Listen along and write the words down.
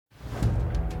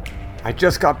I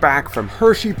just got back from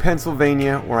Hershey,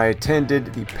 Pennsylvania, where I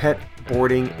attended the Pet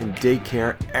Boarding and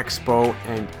Daycare Expo,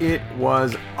 and it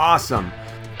was awesome.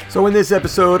 So in this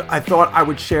episode, I thought I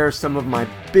would share some of my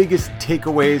biggest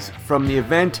takeaways from the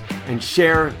event and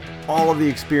share all of the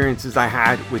experiences I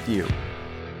had with you.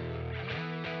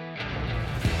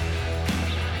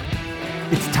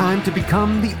 It's time to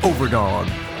become the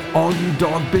overdog. All you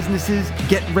dog businesses,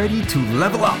 get ready to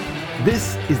level up.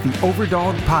 This is the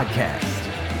Overdog Podcast.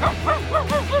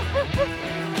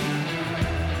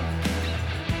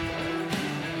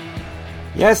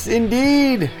 Yes,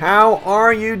 indeed. How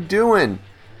are you doing?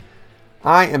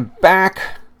 I am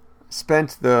back.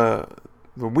 Spent the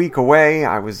week away.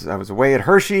 I was away at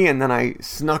Hershey, and then I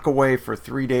snuck away for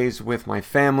 3 days with my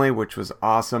family, which was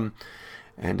awesome.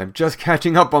 And I'm just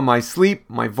catching up on my sleep.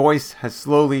 My voice has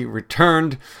slowly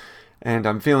returned, and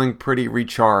I'm feeling pretty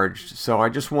recharged. So I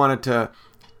just wanted to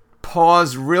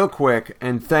pause real quick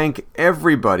and thank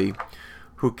everybody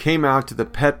who came out to the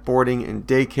Pet Boarding and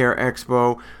Daycare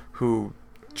Expo, who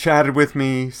chatted with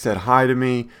me, said hi to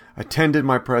me, attended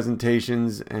my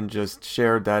presentations, and just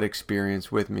shared that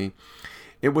experience with me.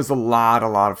 It was a lot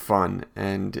of fun,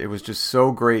 and it was just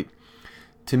so great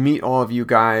to meet all of you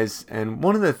guys. And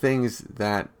one of the things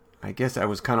that I guess I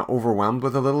was kind of overwhelmed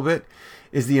with a little bit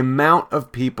is the amount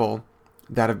of people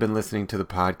that have been listening to the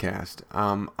podcast.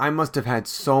 I must have had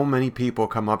so many people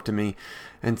come up to me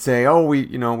and say, "Oh, we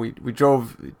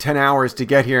drove 10 hours to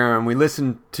get here, and we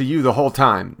listened to you the whole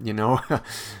time,"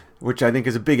 which I think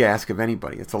is a big ask of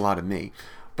anybody. It's a lot of me.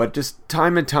 But just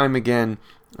time and time again,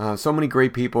 so many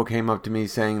great people came up to me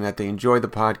saying that they enjoyed the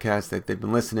podcast, that they've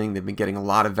been listening, they've been getting a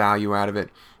lot of value out of it.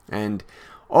 And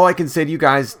all I can say to you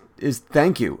guys is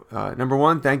thank you. Number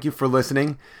one, thank you for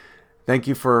listening. Thank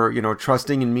you for,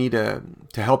 trusting in me to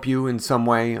help you in some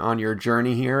way on your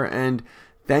journey here. And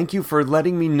thank you for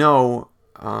letting me know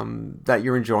that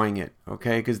you're enjoying it,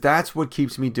 okay? Because that's what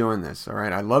keeps me doing this, all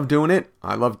right? I love doing it.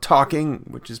 I love talking,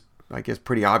 which is, I guess,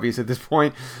 pretty obvious at this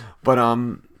point. But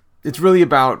it's really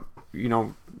about,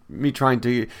 me trying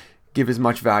to give as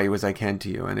much value as I can to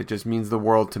you. And it just means the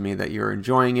world to me that you're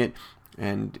enjoying it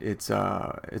and it's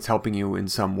helping you in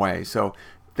some way. So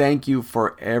thank you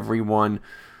for everyone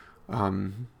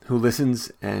who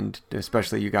listens, and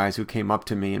especially you guys who came up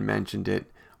to me and mentioned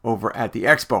it over at the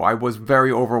expo. I was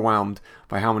very overwhelmed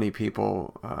by how many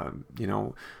people,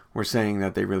 were saying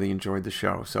that they really enjoyed the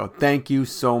show. So thank you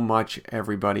so much,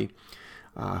 everybody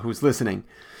who's listening.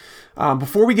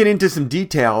 Before we get into some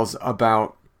details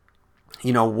about,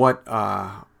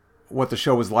 what the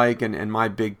show was like and my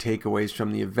big takeaways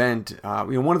from the event,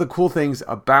 one of the cool things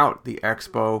about the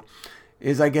expo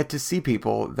is I get to see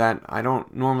people that I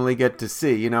don't normally get to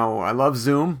see. I love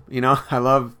Zoom, I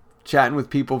love chatting with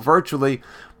people virtually,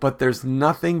 but there's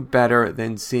nothing better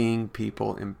than seeing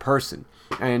people in person.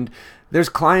 And there's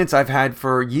clients I've had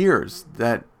for years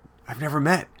that I've never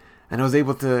met, and I was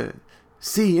able to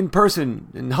see in person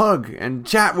and hug and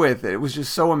chat with. It was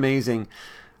just so amazing.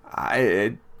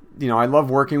 I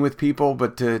love working with people,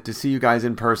 but to see you guys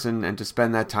in person and to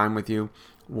spend that time with you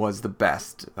was the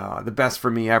best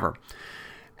for me ever.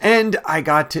 And I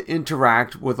got to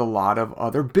interact with a lot of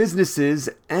other businesses,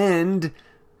 and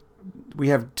we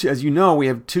have, as you know, we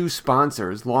have two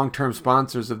sponsors, long-term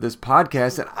sponsors of this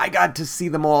podcast, and I got to see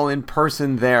them all in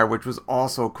person there, which was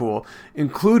also cool,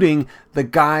 including the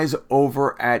guys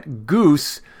over at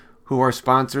Goose, who are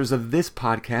sponsors of this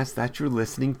podcast that you're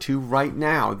listening to right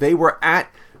now. They were at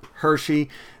Hershey.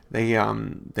 They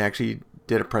actually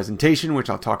did a presentation, which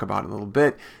I'll talk about in a little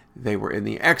bit. They were in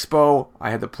the expo. I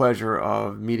had the pleasure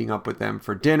of meeting up with them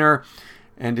for dinner,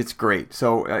 and it's great.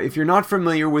 So if you're not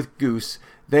familiar with Goose,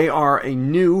 they are a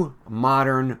new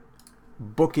modern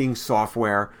booking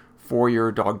software for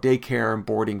your dog daycare and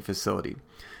boarding facility.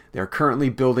 They're currently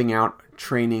building out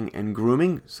training and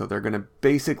grooming, so they're going to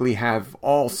basically have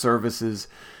all services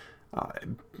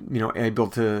able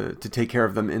to take care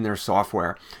of them in their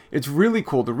software. It's really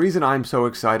cool. The reason I'm so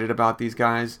excited about these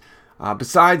guys,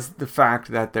 besides the fact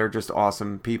that they're just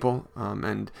awesome people,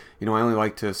 and I only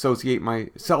like to associate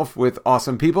myself with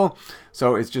awesome people,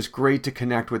 so it's just great to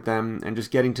connect with them, and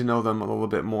just getting to know them a little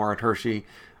bit more at Hershey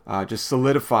just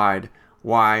solidified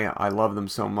why I love them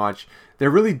so much. They're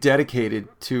really dedicated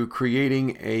to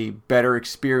creating a better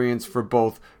experience for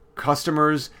both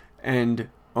customers and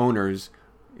owners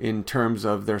in terms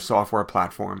of their software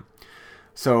platform.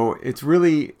 So it's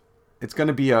going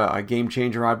to be a game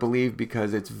changer, I believe,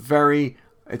 because it's the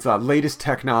latest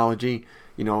technology.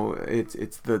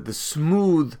 It's the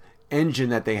smooth engine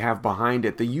that they have behind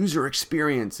it. The user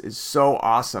experience is so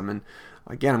awesome. And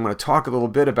again, I'm going to talk a little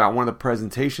bit about one of the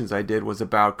presentations I did was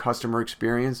about customer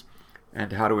experience.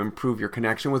 and how to improve your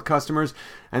connection with customers.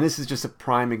 And this is just a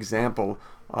prime example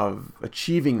of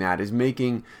achieving that, is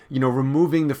making,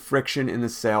 removing the friction in the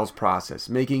sales process,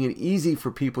 making it easy for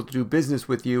people to do business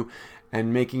with you,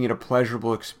 and making it a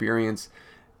pleasurable experience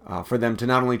for them to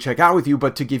not only check out with you,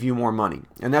 but to give you more money.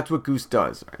 And that's what Goose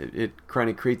does. It kind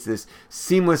of creates this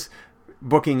seamless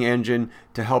booking engine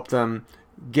to help them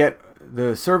get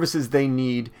the services they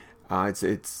need.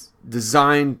 It's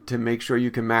designed to make sure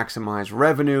you can maximize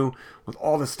revenue with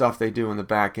all the stuff they do in the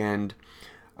back end.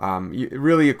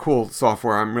 Really a cool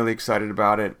software. I'm really excited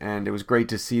about it, and it was great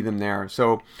to see them there.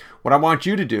 So what I want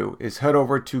you to do is head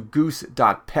over to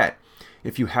goose.pet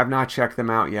if you have not checked them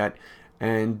out yet,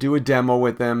 and do a demo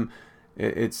with them.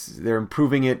 They're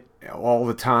improving it all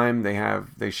the time.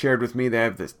 They shared with me they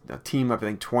have a team of, I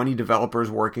think, 20 developers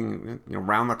working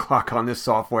round the clock on this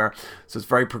software. So it's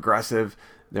very progressive.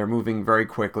 They're moving very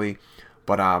quickly.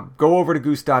 But go over to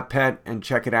goose.pet and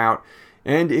check it out.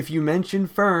 And if you mention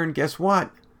Fern, guess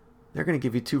what? They're going to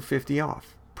give you $250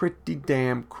 off. Pretty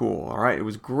damn cool. All right. It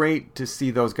was great to see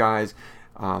those guys,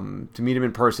 to meet them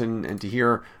in person, and to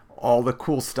hear all the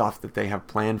cool stuff that they have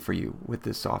planned for you with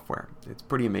this software. It's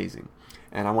pretty amazing.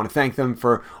 And I want to thank them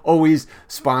for always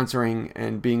sponsoring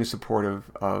and being supportive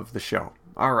of the show.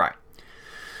 All right.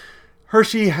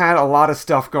 Hershey had a lot of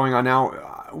stuff going on.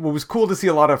 Now, it was cool to see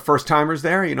a lot of first-timers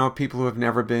there, people who have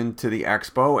never been to the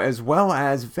expo, as well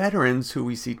as veterans who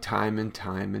we see time and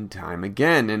time and time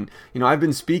again. And, I've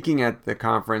been speaking at the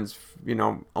conference,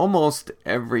 almost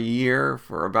every year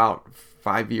for about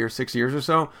 6 years or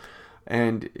so.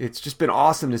 And it's just been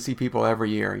awesome to see people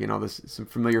every year. There's some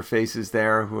familiar faces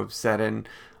there who have sat in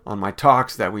on my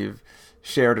talks, that we've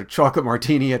shared a chocolate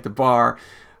martini at the bar.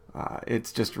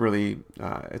 It's just really,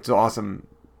 it's an awesome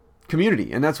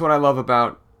community. And that's what I love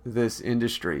about this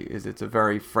industry, is it's a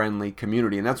very friendly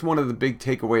community. And that's one of the big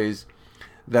takeaways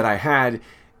that I had,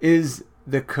 is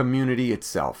the community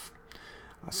itself.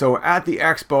 So at the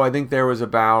expo, I think there was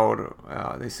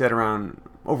about, they said around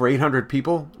over 800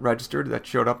 people registered that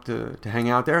showed up to hang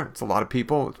out there. It's a lot of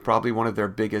people. It's probably one of their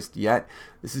biggest yet.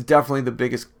 This is definitely the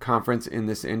biggest conference in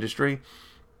this industry.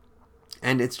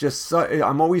 And it's just,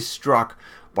 I'm always struck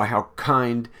by how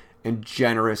kind and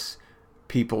generous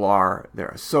people are.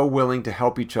 They're so willing to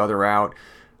help each other out.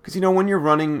 Because, when you're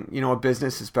running, a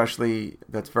business, especially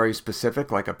that's very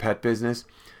specific, like a pet business,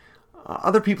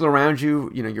 other people around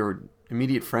you, your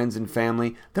immediate friends and family,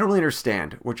 they don't really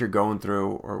understand what you're going through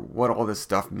or what all this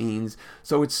stuff means.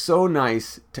 So it's so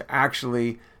nice to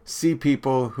actually see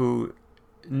people who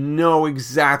know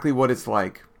exactly what it's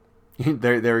like.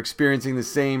 They're experiencing the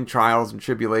same trials and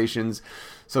tribulations.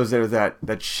 So there's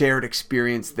that shared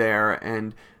experience there,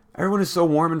 and everyone is so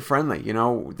warm and friendly.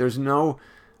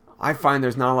 I find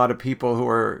there's not a lot of people who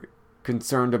are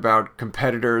concerned about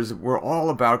competitors. We're all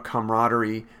about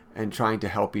camaraderie and trying to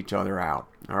help each other out.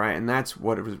 All right. And that's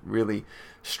what it was really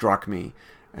struck me.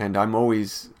 And I'm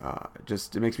always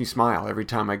it makes me smile every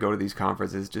time I go to these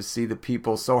conferences, just see the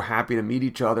people so happy to meet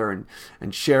each other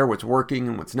and share what's working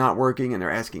and what's not working. And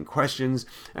they're asking questions,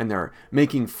 and they're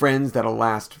making friends that'll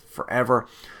last forever.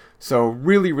 So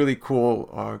really, really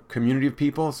cool community of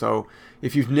people. So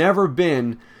if you've never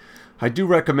been, I do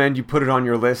recommend you put it on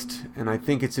your list. And I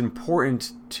think it's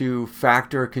important to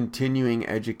factor continuing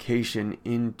education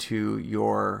into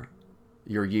your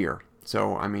year.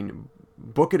 So,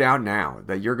 book it out now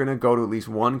that you're going to go to at least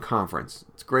one conference.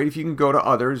 It's great if you can go to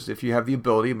others if you have the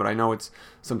ability, but I know it's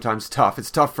sometimes tough.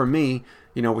 It's tough for me,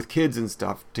 with kids and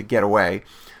stuff, to get away.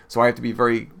 So I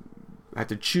have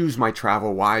to choose my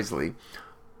travel wisely,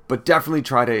 but definitely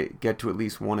try to get to at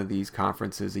least one of these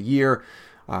conferences a year.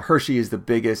 Hershey is the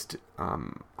biggest.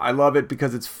 I love it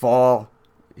because it's fall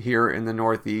here in the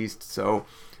Northeast. So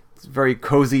it's a very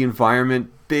cozy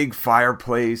environment, big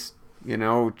fireplace,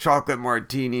 chocolate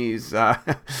martinis.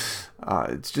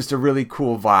 It's just a really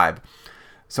cool vibe.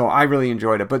 So I really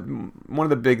enjoyed it. But one of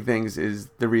the big things is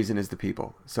the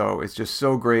people. So it's just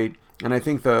so great. And I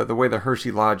think the way the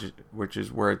Hershey Lodge, which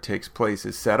is where it takes place,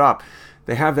 is set up,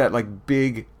 they have that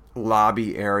big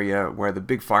lobby area where the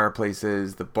big fireplace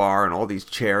is, the bar, and all these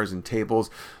chairs and tables.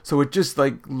 So it just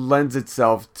lends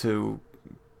itself to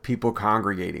people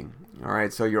congregating. All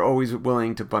right, so you're always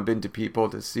willing to bump into people,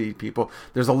 to see people.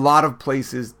 There's a lot of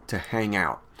places to hang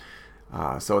out.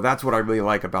 So that's what I really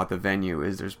like about the venue,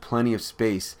 is there's plenty of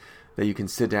space that you can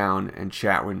sit down and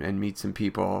chat and meet some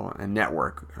people and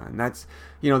network. And that's,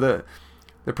 the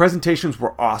presentations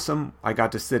were awesome. I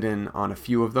got to sit in on a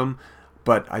few of them,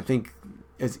 but I think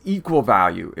as equal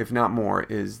value, if not more,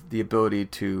 is the ability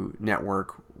to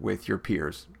network with your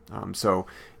peers. So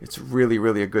it's really,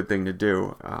 really a good thing to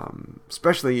do,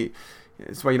 especially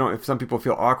That's why if some people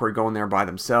feel awkward going there by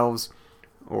themselves,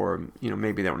 or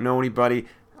maybe they don't know anybody,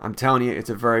 I'm telling you, it's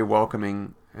a very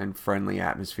welcoming and friendly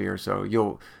atmosphere. So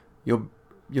you'll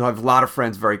have a lot of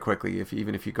friends very quickly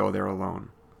even if you go there alone.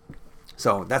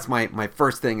 So that's my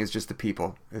first thing, is just the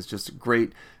people. It's just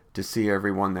great to see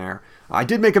everyone there. I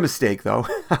did make a mistake though.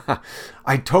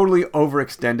 I totally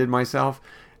overextended myself.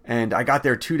 And I got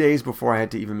there 2 days before I had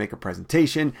to even make a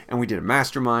presentation, and we did a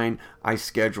mastermind. I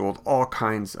scheduled all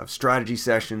kinds of strategy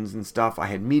sessions and stuff. I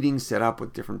had meetings set up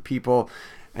with different people,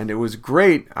 and it was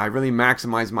great. I really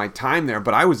maximized my time there,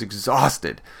 but I was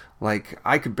exhausted. Like,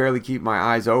 I could barely keep my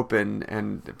eyes open,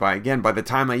 and by the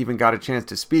time I even got a chance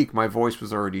to speak, my voice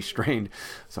was already strained.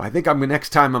 So I think next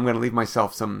time I'm going to leave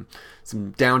myself some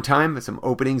downtime, some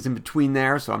openings in between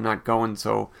there, so I'm not going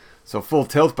so full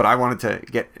tilt, but I wanted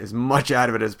to get as much out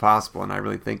of it as possible, and I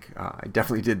really think I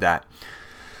definitely did that.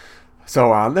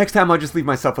 So next time I'll just leave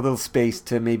myself a little space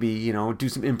to maybe do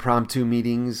some impromptu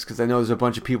meetings, because I know there's a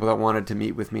bunch of people that wanted to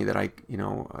meet with me that I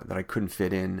couldn't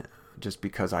fit in just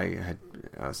because I had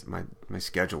my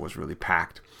schedule was really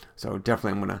packed. So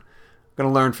definitely I'm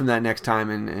gonna learn from that next time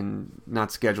and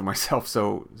not schedule myself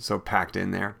so packed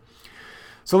in there.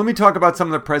 So let me talk about some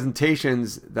of the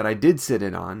presentations that I did sit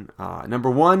in on. Number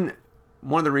one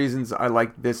of the reasons I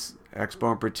like this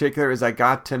expo in particular is I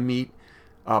got to meet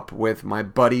up with my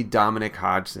buddy Dominic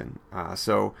Hodgson.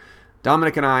 So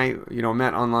Dominic and I,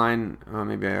 met online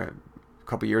maybe a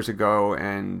couple years ago,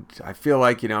 and I feel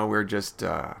like we're just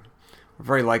we're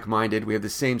very like-minded. We have the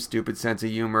same stupid sense of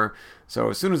humor. So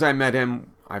as soon as I met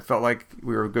him, I felt like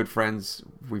we were good friends.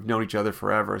 We've known each other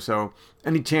forever. So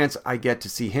any chance I get to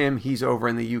see him, he's over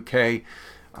in the UK.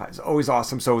 It's always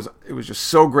awesome. So it was just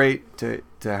so great to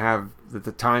have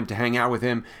the time to hang out with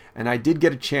him. And I did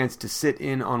get a chance to sit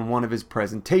in on one of his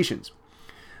presentations.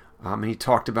 And he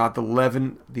talked about the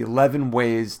 11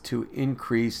 ways to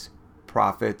increase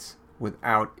profits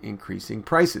without increasing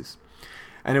prices.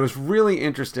 And it was really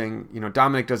interesting.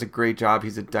 Dominic does a great job.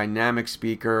 He's a dynamic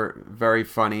speaker, very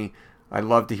funny. I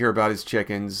love to hear about his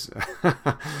chickens.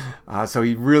 So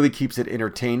he really keeps it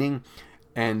entertaining.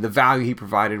 And the value he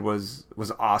provided was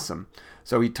awesome.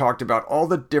 So he talked about all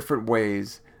the different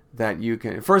ways that you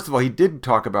can... First of all, he did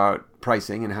talk about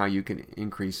pricing and how you can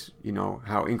increase,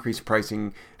 how increase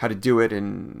pricing, how to do it,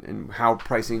 and how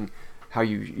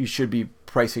you should be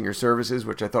pricing your services,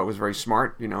 which I thought was very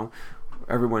smart.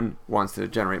 Everyone wants to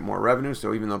generate more revenue.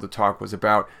 So even though the talk was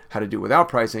about how to do it without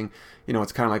pricing,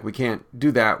 it's kind of like we can't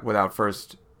do that without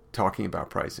first talking about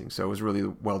pricing. So it was really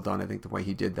well done, I think, the way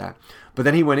he did that. But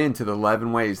then he went into the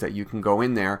 11 ways that you can go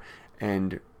in there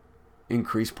and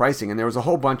increase pricing. And there was a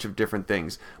whole bunch of different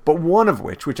things. But one of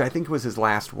which I think was his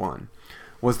last one,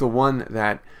 was the one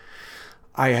that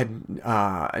I had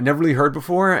never really heard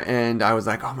before. And I was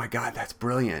like, oh my God, that's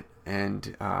brilliant.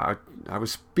 And I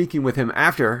was speaking with him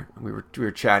after we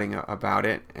were chatting about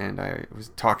it, and I was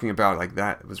talking about like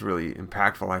that. It was really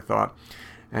impactful, I thought.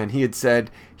 And he had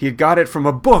said he had got it from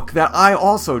a book that I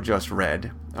also just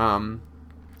read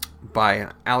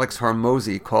by Alex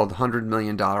Hormozy called $100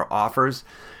 Million Offers.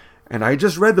 And I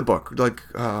just read the book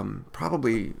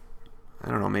probably,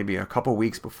 I don't know, maybe a couple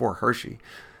weeks before Hershey.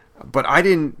 But I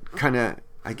didn't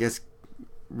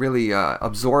really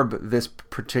absorb this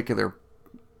particular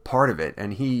part of it,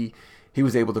 and he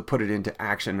was able to put it into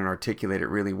action and articulate it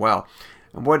really well.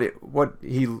 And what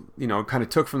he kind of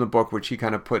took from the book, which he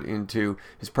kind of put into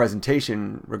his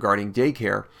presentation regarding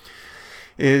daycare,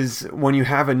 is when you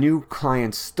have a new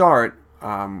client start,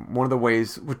 one of the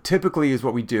ways, what typically is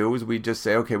what we do, is we just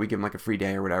say, okay, we give them like a free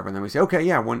day or whatever, and then we say, okay,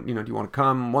 yeah, when do you want to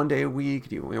come 1 day a week?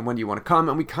 When do you want to come?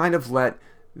 And we kind of let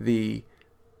the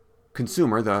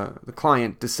consumer, the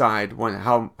client, decide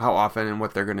how often and when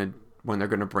they're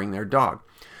going to bring their dog.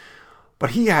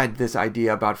 But he had this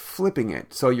idea about flipping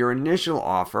it. So your initial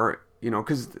offer,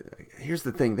 because here's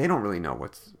the thing, they don't really know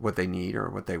what they need or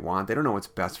what they want. They don't know what's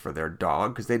best for their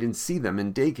dog because they didn't see them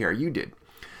in daycare. You did.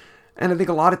 And I think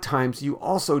a lot of times you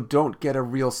also don't get a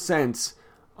real sense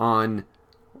on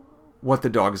what the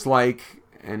dog's like.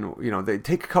 And, they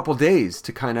take a couple days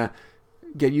to kind of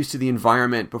get used to the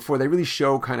environment before they really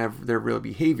show kind of their real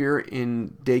behavior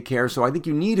in daycare. So I think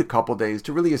you need a couple days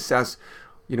to really assess,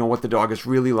 what the dog is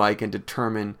really like and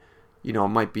determine,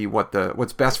 might be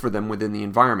what's best for them within the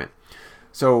environment.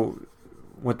 So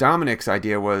what Dominic's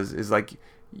idea is like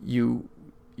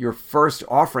your first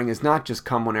offering is not just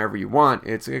come whenever you want.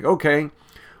 It's like, okay,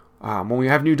 when we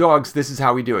have new dogs, this is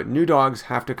how we do it. New dogs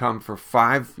have to come for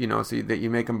 5, so that you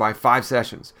make them buy 5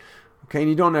 sessions. Okay, and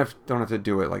you don't have to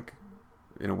do it like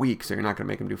in a week, so you're not going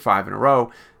to make them do 5 in a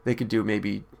row. They could do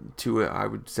maybe 2. I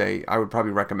would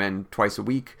probably recommend twice a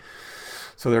week.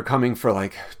 So they're coming for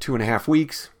like 2.5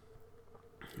 weeks.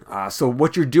 So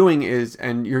what you're doing is,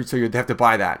 so you'd have to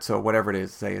buy that. So whatever it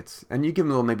is, say it's, and you give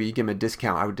them maybe you give them a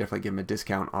discount. I would definitely give them a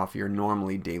discount off your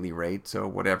normally daily rate. So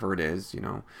whatever it is,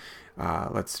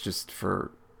 let's just, for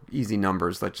easy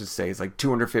numbers, let's just say it's like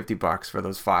 $250 for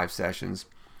those 5 sessions,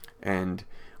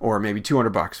 or maybe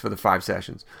 $200 for the 5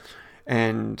 sessions,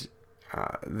 and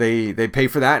they pay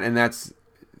for that, and that's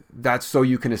so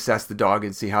you can assess the dog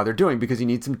and see how they're doing, because you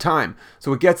need some time.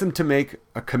 So it gets them to make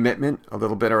a commitment a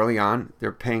little bit early on.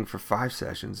 They're paying for 5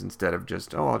 sessions instead of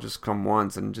just, I'll just come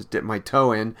once and just dip my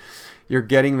toe in. You're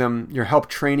help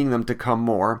training them to come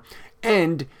more,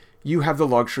 and you have the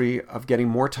luxury of getting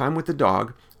more time with the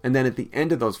dog. And then at the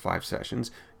end of those 5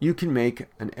 sessions, you can make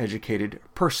an educated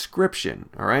prescription.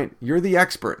 All right. You're the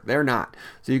expert. They're not.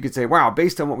 So you could say, wow,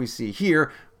 based on what we see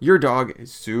here, your dog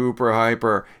is super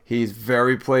hyper. He's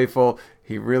very playful.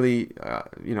 He really,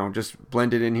 just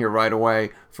blended in here right away.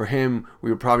 For him,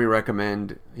 we would probably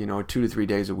recommend, 2 to 3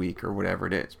 days a week or whatever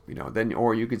it is.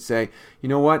 Or you could say, you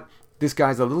know what? This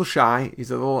guy's a little shy. He's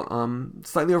a little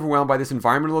slightly overwhelmed by this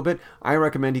environment a little bit. I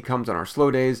recommend he comes on our slow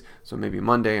days, so maybe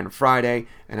Monday and Friday,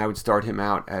 and I would start him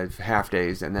out as half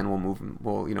days, and then we'll move him,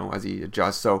 as he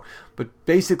adjusts. So, but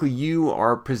basically you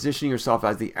are positioning yourself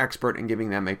as the expert and giving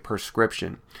them a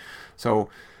prescription. So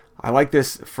I like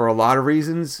this for a lot of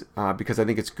reasons, because I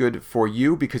think it's good for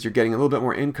you, because you're getting a little bit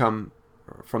more income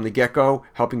from the get-go,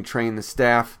 helping train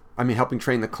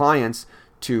the clients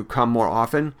to come more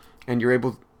often, and you're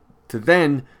able to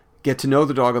then get to know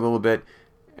the dog a little bit.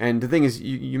 And the thing is,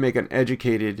 you make an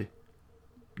educated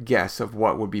guess of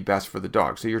what would be best for the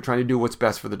dog. So you're trying to do what's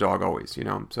best for the dog always,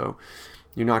 So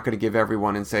you're not going to give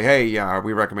everyone and say, hey,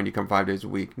 we recommend you come 5 days a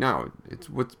week. No, it's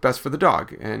what's best for the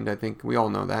dog. And I think we all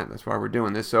know that. That's why we're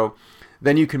doing this. So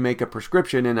then you can make a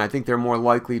prescription, and I think they're more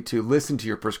likely to listen to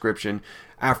your prescription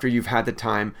after you've had the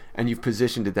time and you've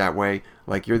positioned it that way.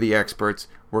 Like, you're the experts.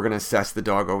 We're going to assess the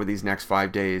dog over these next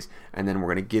 5 days, and then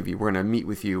we're going to meet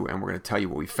with you, and we're going to tell you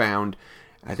what we found.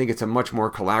 I think it's a much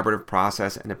more collaborative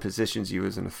process, and it positions you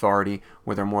as an authority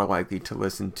where they're more likely to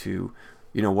listen to,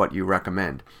 what you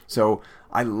recommend. So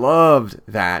I loved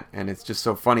that, and it's just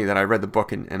so funny that I read the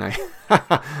book, and I,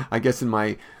 I guess in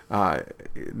my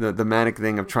the manic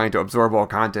thing of trying to absorb all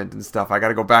content and stuff, I got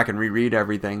to go back and reread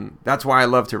everything. That's why I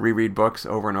love to reread books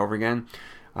over and over again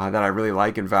that I really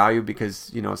like and value,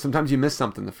 because sometimes you miss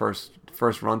something the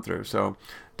first run through. So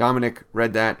Dominic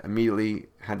read that immediately,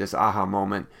 had this aha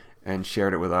moment, and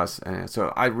shared it with us. And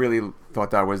so I really thought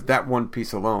that one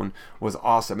piece alone was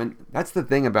awesome. And that's the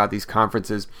thing about these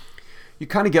conferences. You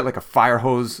kind of get like a fire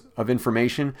hose of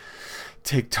information,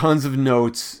 take tons of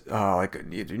notes, like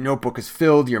your notebook is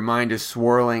filled, your mind is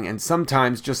swirling. And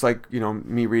sometimes, just like,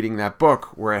 me reading that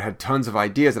book where I had tons of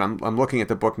ideas, and I'm looking at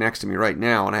the book next to me right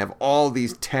now, and I have all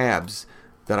these tabs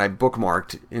that I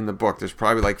bookmarked in the book. There's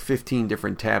probably like 15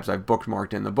 different tabs I've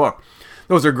bookmarked in the book.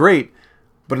 Those are great.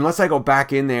 But unless I go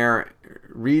back in there,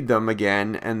 read them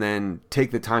again, and then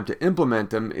take the time to implement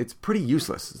them, it's pretty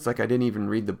useless. It's like I didn't even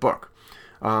read the book.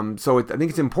 So I think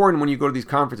it's important when you go to these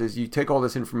conferences, you take all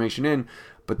this information in,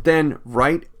 but then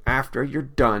right after you're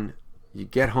done, you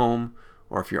get home,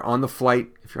 or if you're on a flight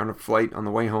on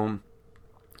the way home,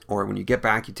 or when you get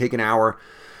back, you take an hour,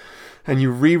 and you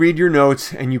reread your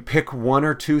notes, and you pick 1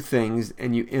 or 2 things,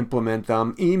 and you implement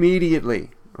them immediately.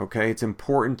 Okay, it's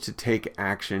important to take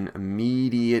action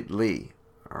immediately.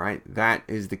 All right, that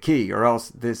is the key, or else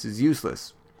this is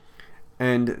useless.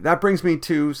 And that brings me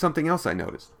to something else I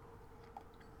noticed.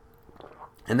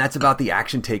 And that's about the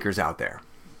action takers out there.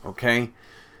 Okay,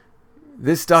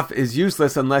 this stuff is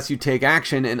useless unless you take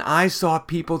action. And I saw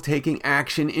people taking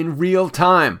action in real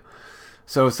time.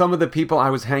 So some of the people I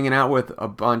was hanging out with a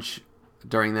bunch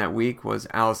during that week was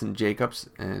Allison Jacobs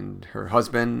and her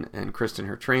husband, and Kristen,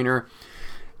 her trainer.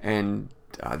 And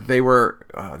they were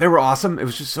awesome. It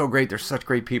was just so great. They're such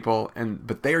great people,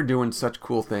 but they are doing such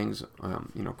cool things.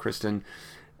 Kristen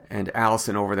and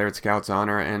Allison over there at Scouts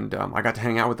Honor, and I got to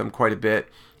hang out with them quite a bit,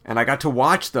 and I got to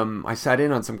watch them. I sat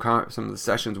in on some of the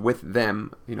sessions with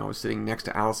them. I was sitting next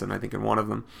to Allison, I think, in one of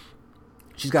them.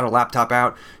 She's got her laptop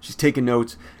out. She's taking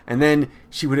notes, and then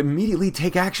she would immediately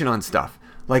take action on stuff.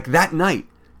 Like that night,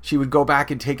 she would go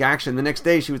back and take action. The next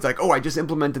day, she was like, oh, I just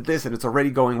implemented this, and it's already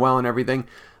going well and everything.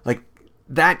 Like,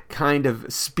 that kind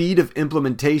of speed of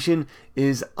implementation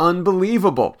is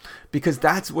unbelievable, because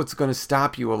that's what's going to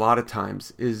stop you a lot of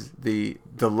times, is the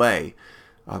delay.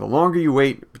 The longer you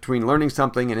wait between learning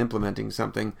something and implementing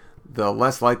something, the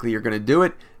less likely you're going to do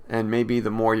it, and maybe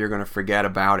the more you're going to forget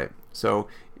about it. So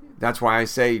that's why I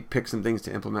say pick some things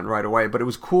to implement right away. But it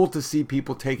was cool to see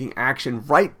people taking action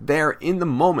right there in the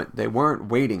moment. They weren't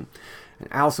waiting.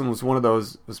 And Allison was one of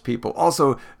those people.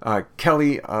 Also,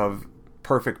 Kelly of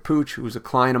Perfect Pooch, who was a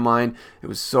client of mine. It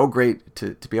was so great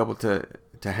to be able to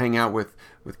hang out with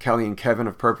Kelly and Kevin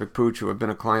of Perfect Pooch, who have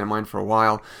been a client of mine for a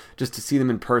while, just to see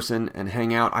them in person and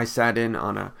hang out. I sat in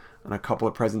on a couple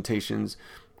of presentations,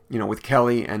 with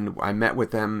Kelly, and I met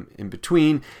with them in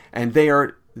between, and they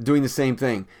are doing the same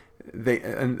thing.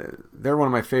 They're one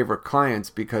of my favorite clients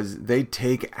because they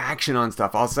take action on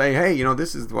stuff. I'll say, hey,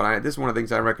 this is one of the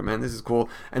things I recommend. This is cool,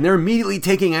 and they're immediately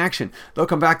taking action. They'll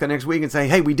come back the next week and say,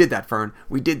 hey, we did that, Fern.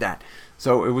 We did that.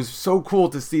 So it was so cool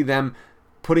to see them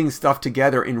putting stuff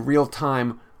together in real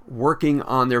time, working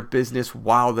on their business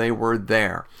while they were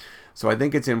there. So I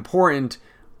think it's important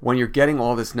when you're getting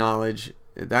all this knowledge.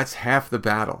 That's half the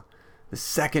battle. The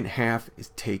second half is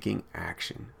taking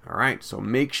action. All right. So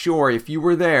make sure if you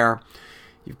were there,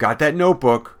 you've got that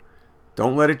notebook.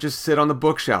 Don't let it just sit on the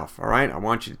bookshelf. All right. I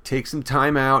want you to take some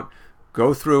time out,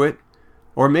 go through it.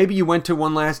 Or maybe you went to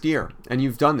one last year and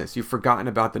you've done this. You've forgotten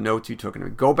about the notes you took.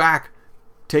 And go back,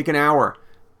 take an hour,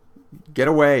 get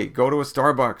away, go to a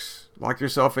Starbucks, lock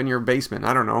yourself in your basement.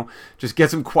 I don't know. Just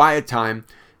get some quiet time.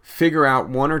 Figure out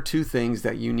one or two things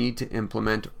that you need to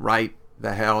implement right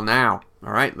the hell now.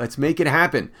 All right, let's make it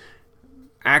happen.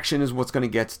 Action is what's going to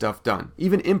get stuff done.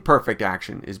 Even imperfect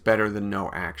action is better than no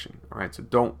action. All right, so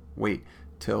don't wait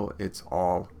till it's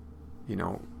all,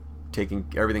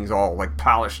 everything's all like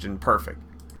polished and perfect.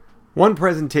 One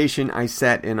presentation I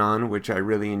sat in on, which I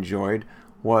really enjoyed,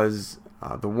 was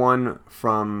the one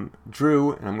from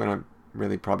Drew, and I'm going to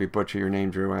really probably butcher your name,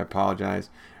 Drew. I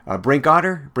apologize.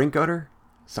 Brinkotter?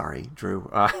 Sorry,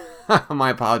 Drew. My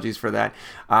apologies for that.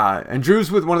 And Drew's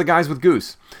with one of the guys with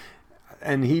Goose.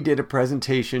 And he did a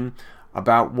presentation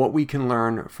about what we can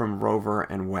learn from Rover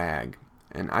and Wag.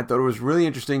 And I thought it was really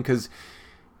interesting because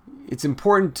it's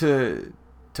important to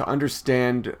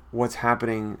understand what's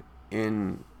happening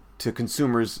to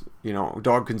consumers,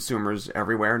 dog consumers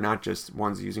everywhere, not just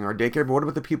ones using our daycare, but what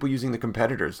about the people using the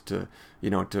competitors to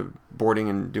boarding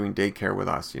and doing daycare with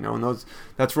us, and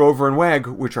that's Rover and Wag,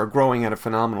 which are growing at a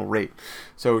phenomenal rate.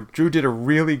 So Drew did a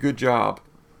really good job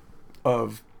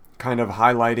of kind of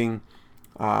highlighting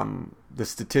the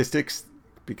statistics,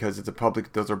 because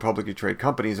those are publicly traded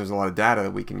companies. There's a lot of data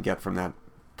that we can get from that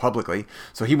publicly.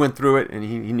 So he went through it and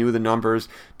he knew the numbers,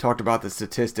 talked about the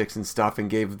statistics and stuff, and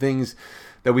gave things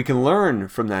that we can learn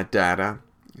from that data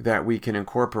that we can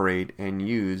incorporate and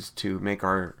use to make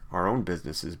our own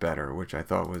businesses better, which I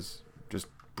thought was just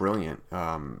brilliant.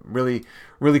 Really,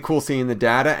 really cool seeing the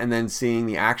data and then seeing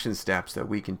the action steps that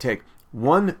we can take.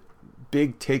 One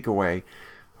big takeaway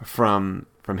from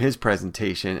his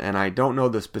presentation, and I don't know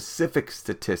the specific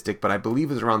statistic, but I believe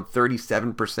it was around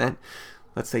 37%.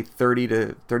 Let's say 30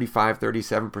 to 35,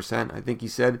 37%, I think he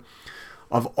said,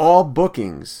 of all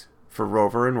bookings for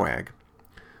Rover and Wag,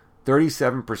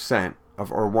 37%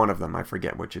 or one of them, I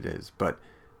forget which it is, but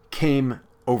came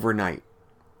overnight.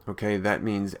 Okay, that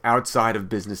means outside of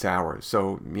business hours.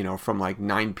 So, from like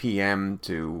 9 p.m.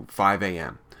 to 5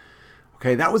 a.m.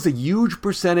 Okay, that was a huge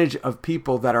percentage of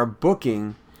people that are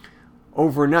booking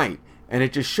overnight. And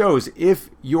it just shows if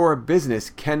your business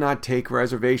cannot take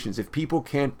reservations, if people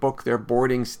can't book their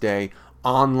boarding stay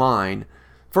online,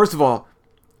 first of all,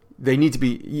 you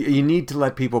need to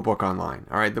let people book online.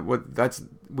 All right.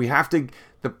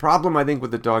 The problem I think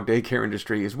with the dog daycare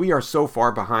industry is we are so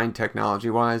far behind technology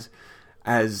wise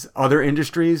as other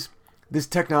industries. This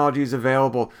technology is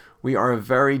available. We are a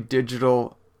very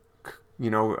digital,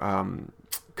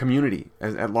 community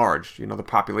at large,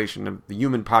 the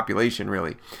human population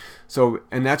really. So,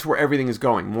 and that's where everything is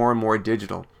going, more and more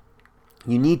digital.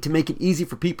 You need to make it easy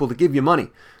for people to give you money.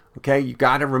 Okay, you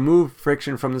got to remove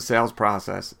friction from the sales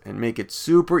process and make it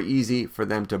super easy for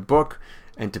them to book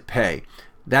and to pay.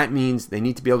 That means they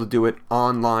need to be able to do it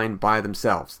online by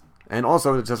themselves. And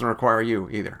also, it doesn't require you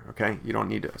either, okay? You don't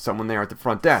need someone there at the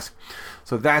front desk.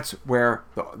 So that's where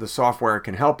the software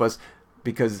can help us,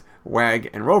 because Wag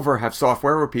and Rover have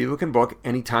software where people can book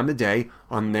any time of the day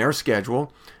on their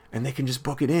schedule, and they can just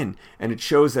book it in. And it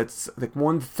shows that like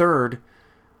 1/3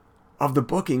 of the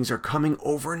bookings are coming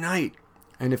overnight.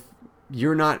 And if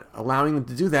you're not allowing them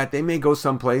to do that, they may go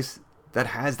someplace that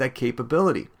has that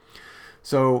capability.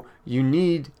 So you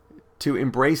need to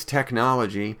embrace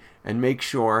technology and make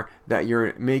sure that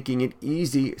you're making it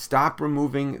easy. Stop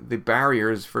removing the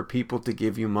barriers for people to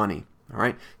give you money. All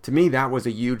right. To me, that was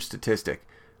a huge statistic.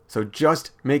 So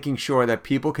just making sure that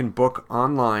people can book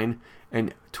online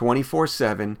and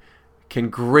 24/7 can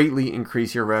greatly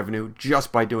increase your revenue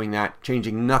just by doing that,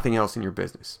 changing nothing else in your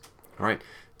business. All right.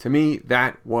 To me,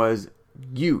 that was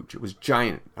huge. It was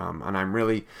giant. And I'm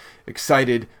really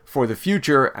excited for the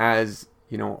future as,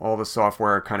 all the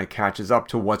software kind of catches up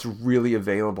to what's really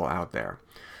available out there.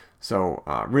 So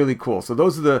really cool. So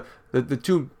those are the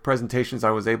two presentations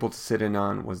I was able to sit in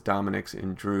on, was Dominic's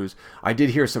and Drew's. I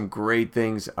did hear some great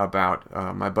things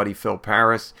about my buddy Phil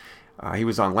Paris. He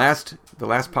was on the last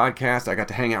podcast. I got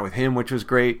to hang out with him, which was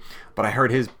great. But I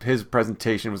heard his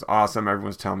presentation was awesome. Everyone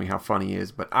was telling me how funny he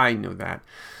is, but I knew that.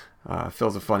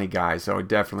 Phil's a funny guy, so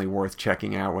definitely worth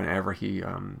checking out whenever he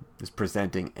is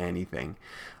presenting anything.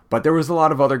 But there was a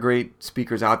lot of other great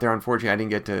speakers out there. Unfortunately, I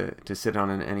didn't get to sit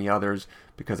on any others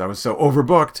because I was so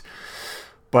overbooked.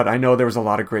 But I know there was a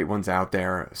lot of great ones out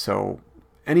there. So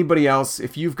anybody else,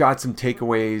 if you've got some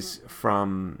takeaways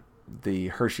from the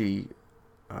Hershey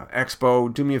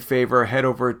Expo, do me a favor, head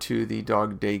over to the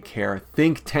Dog Daycare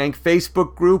Think Tank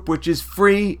Facebook group, which is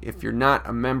free. If you're not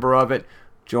a member of it,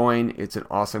 join. It's an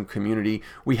awesome community.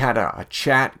 We had a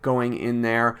chat going in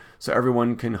there so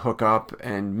everyone can hook up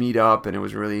and meet up, and it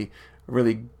was really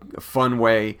a fun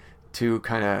way to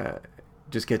kind of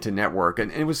just get to network.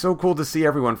 And it was so cool to see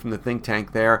everyone from the think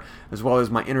tank there, as well as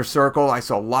my inner circle. I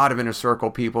saw a lot of inner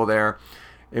circle people there.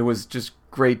 It was just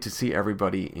great to see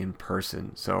everybody in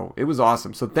person. So it was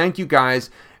awesome. So thank you guys,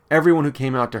 everyone who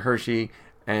came out to Hershey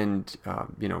and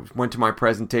went to my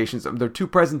presentations. There are two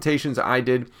presentations I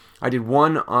did. I did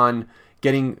one on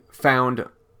getting found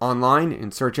online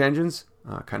in search engines,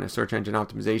 kind of search engine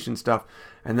optimization stuff.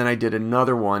 And then I did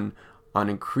another one on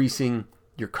increasing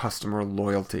your customer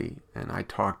loyalty. And I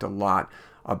talked a lot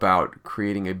about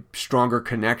creating a stronger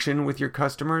connection with your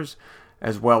customers,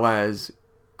 as well as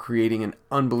creating an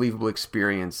unbelievable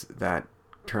experience that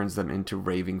turns them into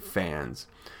raving fans.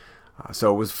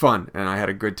 So it was fun, and I had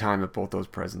a good time at both those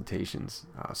presentations.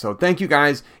 So thank you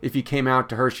guys if you came out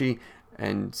to Hershey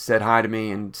and said hi to me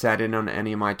and sat in on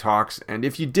any of my talks. And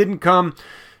if you didn't come,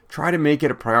 try to make it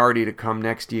a priority to come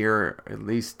next year, at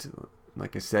least,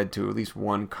 like I said, to at least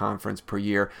one conference per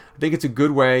year. I think it's a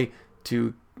good way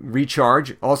to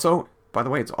recharge. Also, by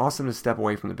the way, it's awesome to step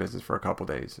away from the business for a couple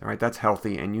days. All right, that's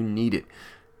healthy, and you need it.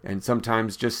 And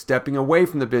sometimes just stepping away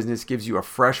from the business gives you a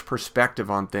fresh perspective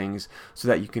on things so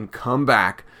that you can come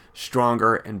back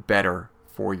stronger and better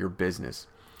for your business.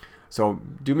 So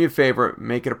do me a favor,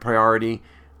 make it a priority.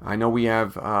 I know we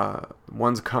have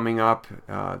ones coming up.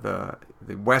 The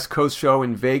West Coast show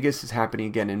in Vegas is happening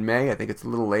again in May. I think it's a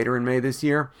little later in May this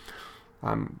year.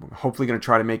 I'm hopefully going to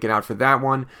try to make it out for that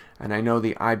one. And I know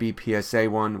the IBPSA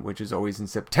one, which is always in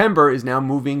September, is now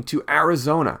moving to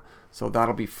Arizona. So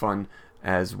that'll be fun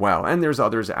as well. And there's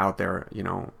others out there,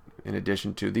 in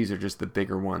addition to, these are just the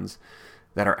bigger ones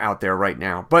that are out there right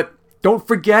now. But don't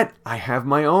forget, I have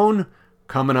my own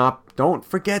coming up. Don't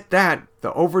forget that.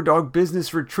 The Overdog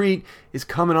Business Retreat is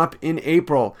coming up in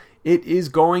April. It is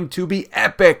going to be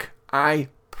epic. I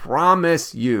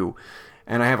promise you.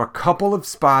 And I have a couple of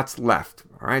spots left.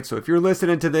 All right. So if you're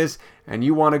listening to this and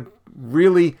you want to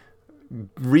really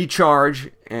recharge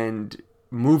and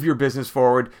move your business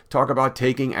forward, talk about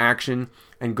taking action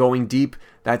and going deep,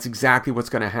 that's exactly what's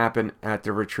going to happen at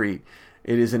the retreat.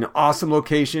 It is an awesome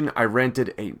location. I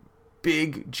rented a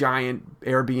big, giant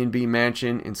Airbnb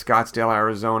mansion in Scottsdale,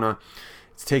 Arizona.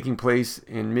 It's taking place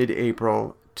in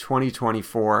mid-April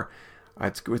 2024.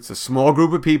 It's a small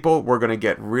group of people. We're going to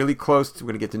get really close. We're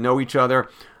going to get to know each other.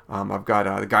 I've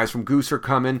got the guys from Goose are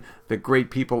coming. The great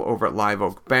people over at Live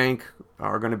Oak Bank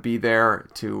are going to be there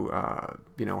to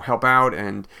help out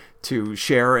and to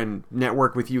share and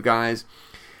network with you guys.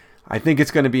 I think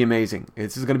it's going to be amazing.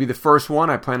 This is going to be the first one.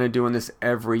 I plan on doing this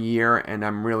every year, and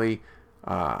I'm really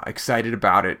excited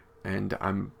about it. And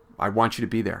I want you to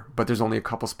be there, but there's only a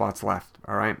couple spots left.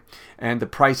 All right, and the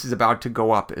price is about to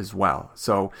go up as well.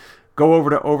 So go over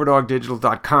to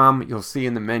overdogdigital.com. You'll see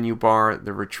in the menu bar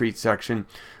the retreat section.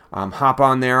 Hop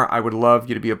on there. I would love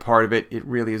you to be a part of it. It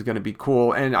really is going to be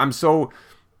cool, and I'm so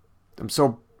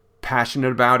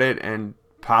passionate about it and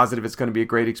positive it's going to be a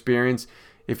great experience.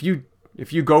 If you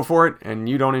go for it and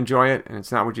you don't enjoy it and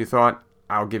it's not what you thought,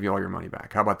 I'll give you all your money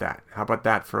back. How about that? How about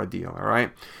that for a deal? All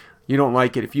right. You don't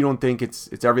like it, if you don't think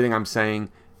it's everything I'm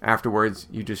saying afterwards,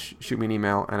 you just shoot me an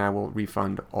email and I will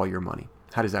refund all your money.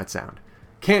 How does that sound?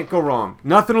 Can't go wrong.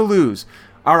 Nothing to lose.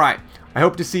 All right. I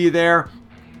hope to see you there.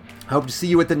 I hope to see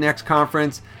you at the next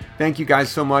conference. Thank you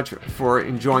guys so much for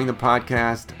enjoying the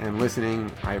podcast and listening.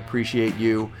 I appreciate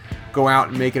you. Go out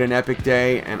and make it an epic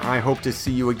day, and I hope to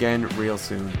see you again real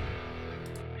soon.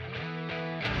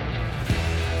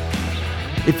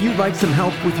 If you'd like some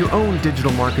help with your own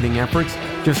digital marketing efforts,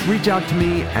 just reach out to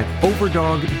me at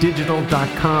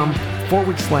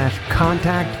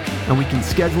overdogdigital.com/contact, and we can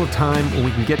schedule a time where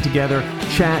we can get together,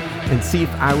 chat, and see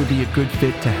if I would be a good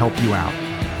fit to help you out.